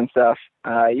doing stuff,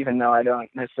 even though I don't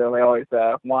necessarily always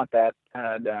want that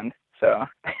done. So.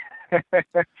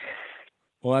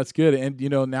 Well, that's good. And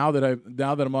now that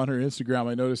I'm on her Instagram,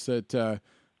 I noticed that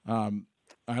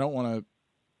I don't want to.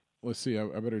 Let's see. I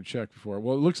better check before.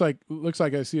 Well, it looks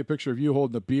like I see a picture of you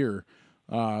holding a beer,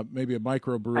 maybe a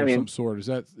microbrew of some sort.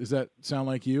 Does that sound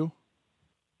like you?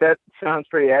 That sounds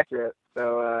pretty accurate.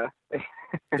 So,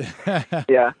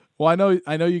 yeah. Well, I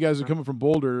know you guys are coming from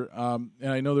Boulder,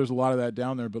 and I know there's a lot of that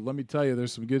down there. But let me tell you,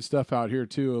 there's some good stuff out here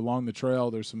too along the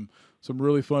trail. There's some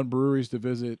really fun breweries to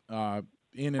visit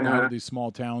in and out of these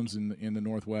small towns in the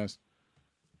Northwest.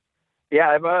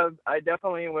 Yeah, I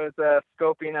definitely was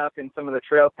scoping up in some of the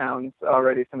trail towns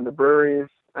already, some of the breweries,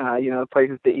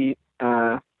 places to eat,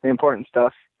 the important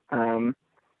stuff,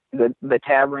 the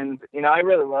taverns. I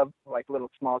really love little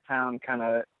small town kind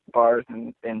of bars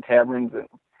and taverns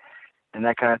and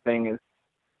that kind of thing is,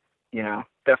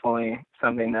 definitely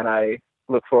something that I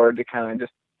look forward to kind of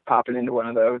just popping into one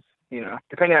of those.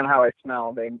 Depending on how I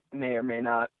smell, they may or may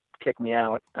not kick me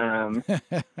out. But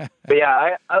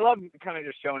yeah, I love kind of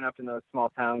just showing up in those small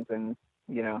towns and,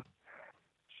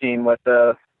 seeing what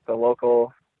the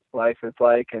local life is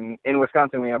like. And in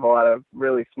Wisconsin, we have a lot of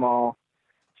really small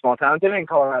towns. And in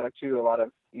Colorado too, a lot of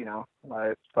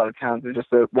towns are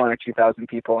just 1,000 or 2,000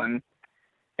 people. And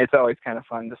it's always kind of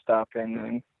fun to stop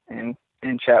in and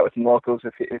chat with some locals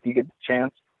if you get the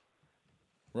chance.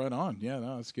 Right on. Yeah,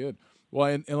 no, that's good. Well,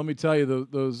 and let me tell you,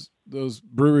 those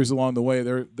breweries along the way,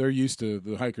 they're used to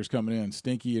the hikers coming in,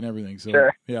 Stinky and everything. So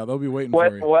sure. Yeah, they'll be waiting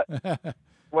for you.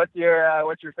 What's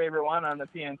your favorite one on the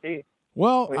PNT?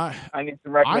 Well, I need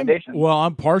some recommendations.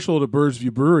 I'm partial to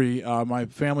Birdsview Brewery. My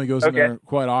family goes in there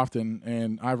quite often,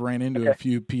 and I've ran into a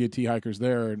few PNT hikers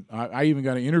there. And I even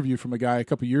got an interview from a guy a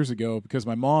couple years ago because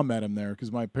my mom met him there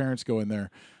because my parents go in there.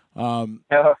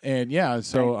 And yeah,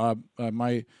 so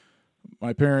my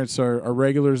parents are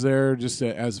regulars there, just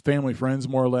as family friends,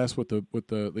 more or less, with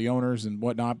the owners and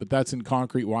whatnot. But that's in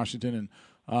Concrete, Washington, and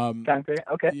Concrete.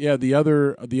 Okay. Yeah, the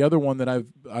other one that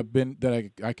I've been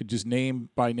that I could just name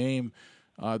by name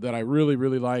that I really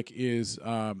really like is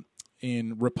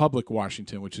in Republic,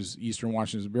 Washington, which is Eastern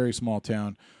Washington. It's a very small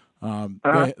town.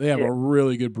 They have a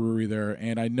really good brewery there,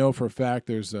 and I know for a fact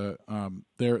there's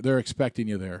they're expecting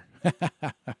you there.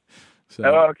 So,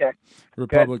 okay.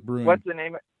 Republic good. Brewing. What's the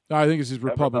name? I think it's just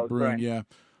Republic Brewing. Yeah.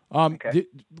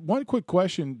 One quick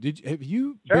question: have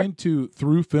you been to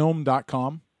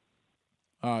throughfilm.com?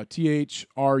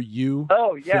 THRU.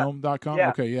 Oh yeah. Film.com. Yeah.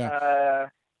 Okay. Yeah.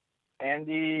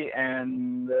 Andy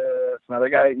and some other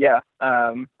guy. Yeah.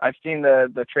 I've seen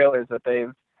the trailers that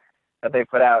they've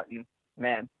put out, and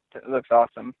man, it looks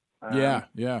awesome. Yeah.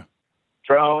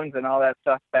 Drones and all that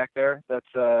stuff back there. That's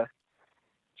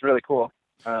it's really cool.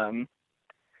 I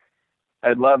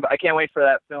can't wait for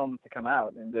that film to come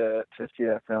out and to see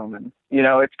that film. And,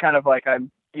 it's kind of like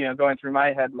I'm, going through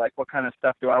my head, like, what kind of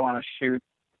stuff do I want to shoot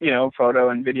photo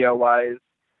and video wise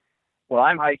while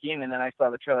I'm hiking. And then I saw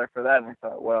the trailer for that and I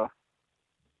thought, well,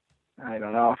 I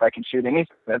don't know if I can shoot anything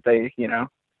that they've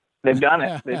done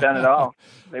it. They've done it all.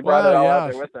 They brought it all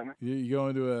out there with them. You go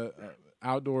into a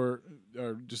outdoor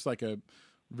or just like a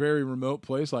very remote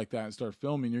place like that and start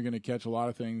filming, you're going to catch a lot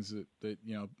of things that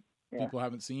people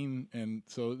haven't seen. And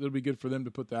so it'll be good for them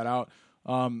to put that out.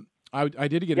 I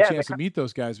did get a chance to meet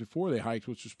those guys before they hiked,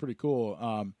 which was pretty cool.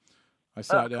 I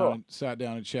sat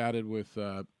down and chatted with,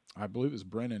 I believe it was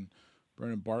Brennan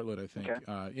Bartlett, I think.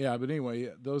 Okay. But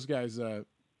anyway, those guys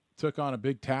took on a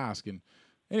big task. And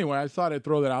anyway, I thought I'd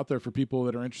throw that out there for people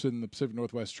that are interested in the Pacific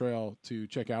Northwest Trail to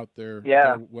check out their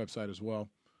website as well.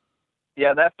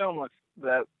 Yeah, that film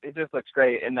it just looks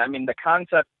great. And I mean, the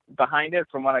concept behind it,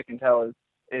 from what I can tell,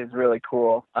 is really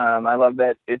cool. I love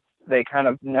that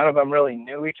none of them really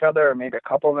knew each other, or maybe a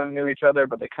couple of them knew each other,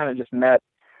 but they kind of just met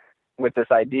with this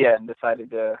idea and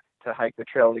decided to hike the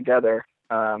trail together,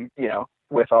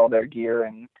 with all their gear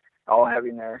and all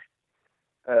having their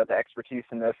the expertise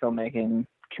in the filmmaking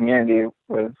community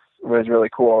was really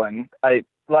cool. And I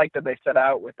like that they set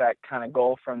out with that kind of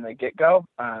goal from the get-go.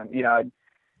 Do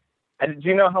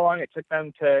you know how long it took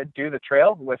them to do the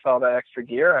trail with all that extra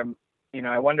gear?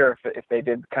 I wonder if they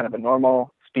did kind of a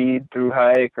normal speed through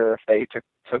hike, or if they took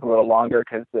a little longer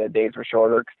because the days were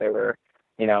shorter because they were,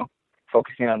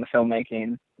 focusing on the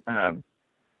filmmaking. I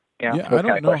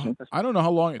don't know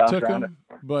how long it took them,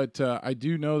 but I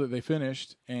do know that they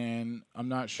finished, and I'm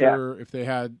not sure if they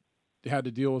had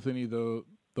to deal with any of the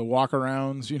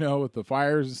walk-arounds, with the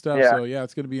fires and stuff. So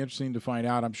it's going to be interesting to find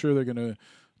out. I'm sure they're going to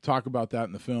talk about that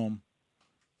in the film.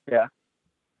 Yeah.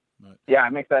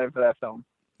 I'm excited for that film.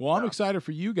 Well, I'm excited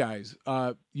for you guys.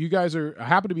 You guys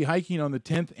happen to be hiking on the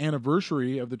 10th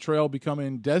anniversary of the trail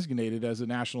becoming designated as a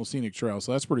National Scenic Trail,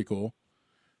 so that's pretty cool.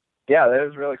 Yeah, that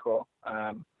is really cool.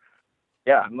 I'm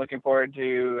looking forward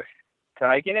to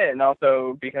hiking it, and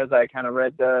also because I kind of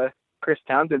read the Chris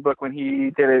Townsend book when he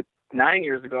did it 9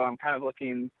 years ago, I'm kind of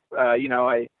looking,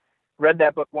 I read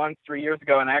that book once 3 years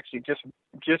ago, and I actually just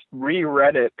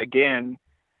reread it again.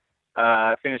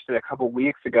 I finished it a couple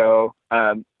weeks ago,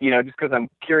 just because I'm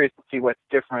curious to see what's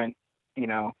different,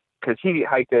 because he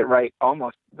hiked it right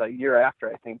almost the year after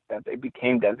I think that they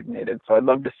became designated. So I'd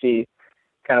love to see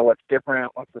kind of what's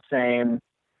different, what's the same,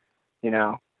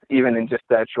 even in just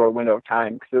that short window of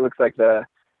time, because it looks like the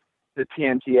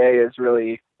PNTA is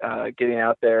really getting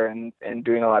out there and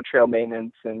doing a lot of trail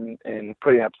maintenance and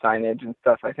putting up signage and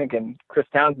stuff. I think in Chris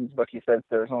Townsend's book, he says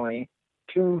there's only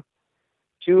two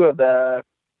of the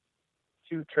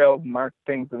trail marked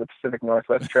things of the Pacific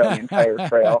Northwest Trail, the entire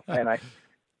trail. And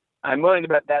I'm willing to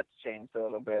bet that's changed a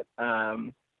little bit.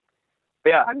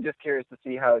 But I'm just curious to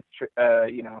see how it's,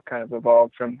 kind of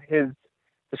evolved from his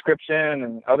description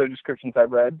and other descriptions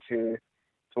I've read to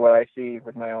what I see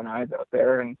with my own eyes out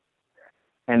there,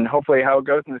 and hopefully how it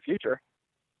goes in the future.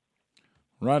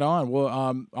 Right on. Well,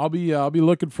 I'll be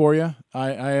looking for you.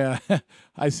 I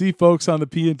see folks on the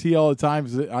P&T all the time.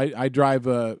 I drive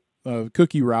a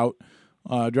cookie route.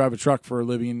 Drive a truck for a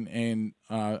living, and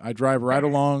I drive right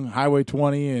along Highway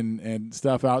 20 and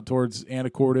stuff out towards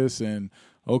Anacortes and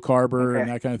Oak Harbor and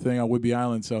that kind of thing on Whidbey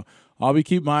Island. So I'll be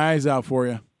keeping my eyes out for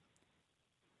you.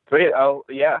 Sweet. Oh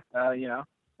yeah.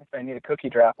 If I need a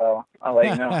cookie drop, I'll let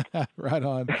you know. Right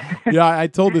on. Yeah, I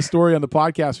told this story on the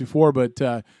podcast before, but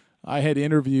I had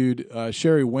interviewed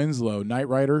Sherry Winslow, Night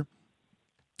Rider.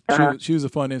 She was a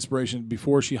fun inspiration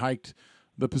before she hiked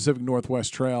the Pacific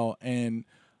Northwest Trail, and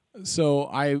so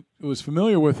I was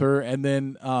familiar with her, and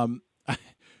then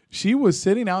she was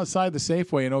sitting outside the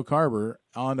Safeway in Oak Harbor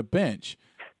on a bench,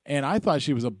 and I thought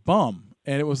she was a bum.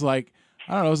 And it was like,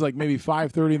 I don't know, it was like maybe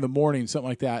 5:30 in the morning, something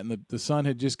like that, and the sun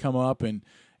had just come up, and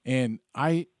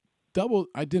I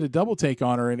did a double take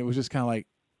on her, and it was just kind of like,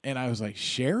 and I was like,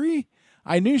 Sherry?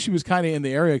 I knew she was kind of in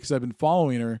the area because I've been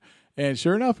following her, and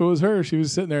sure enough, it was her. She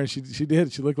was sitting there, and she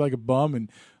looked like a bum, and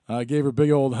gave her a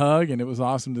big old hug, and it was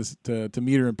awesome to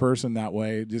meet her in person that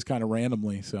way, just kind of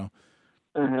randomly. So,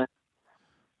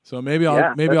 so maybe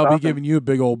I'll be giving you a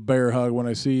big old bear hug when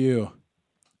I see you.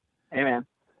 Hey man,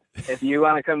 if you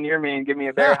want to come near me and give me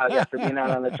a bear hug after being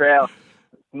out on the trail,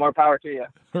 more power to you.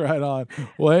 Right on.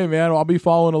 Well, hey man, I'll be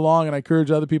following along, and I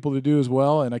encourage other people to do as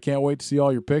well. And I can't wait to see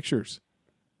all your pictures.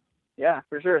 Yeah,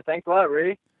 for sure. Thanks a lot,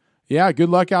 Rudy. Yeah, good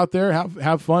luck out there.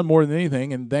 Have fun more than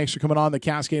anything, and thanks for coming on the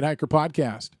Cascade Hiker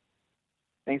Podcast.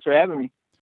 Thanks for having me.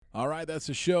 All right, that's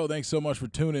the show. Thanks so much for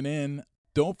tuning in.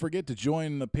 Don't forget to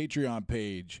join the Patreon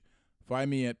page. Find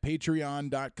me at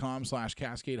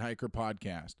patreon.com/Cascade Hiker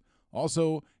Podcast.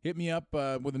 Also, hit me up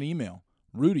with an email,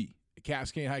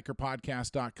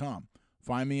 Rudy@CascadeHikerPodcast.com.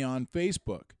 Find me on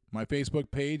Facebook, My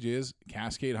Facebook page is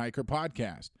Cascade Hiker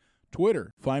Podcast.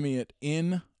 Twitter, find me at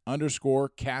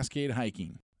 _Cascade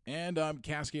Hiking. And I'm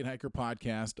Cascade Hiker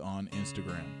Podcast on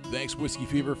Instagram. Thanks, Whiskey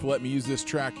Fever, for letting me use this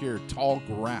track here, Tall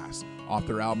Grass, off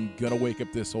their album, Gonna Wake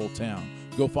Up This Whole Town.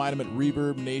 Go find them at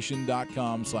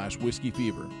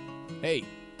reverbnation.com/whiskeyfever. Hey,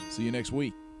 see you next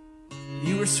week.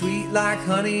 You were sweet like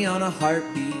honey on a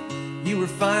heartbeat. You were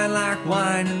fine like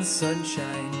wine in the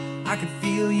sunshine. I could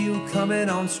feel you coming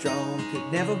on strong.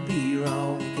 Could never be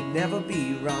wrong, could never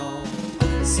be wrong.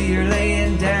 I see her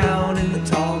laying down in the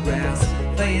tall grass,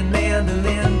 playing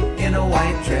mandolin in a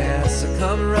white dress. I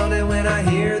come running when I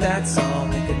hear that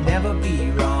song. It could never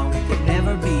be wrong, it could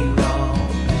never be wrong.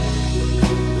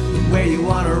 Where you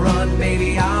wanna run,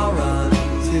 baby, I'll run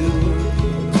too.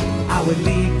 I would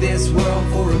leave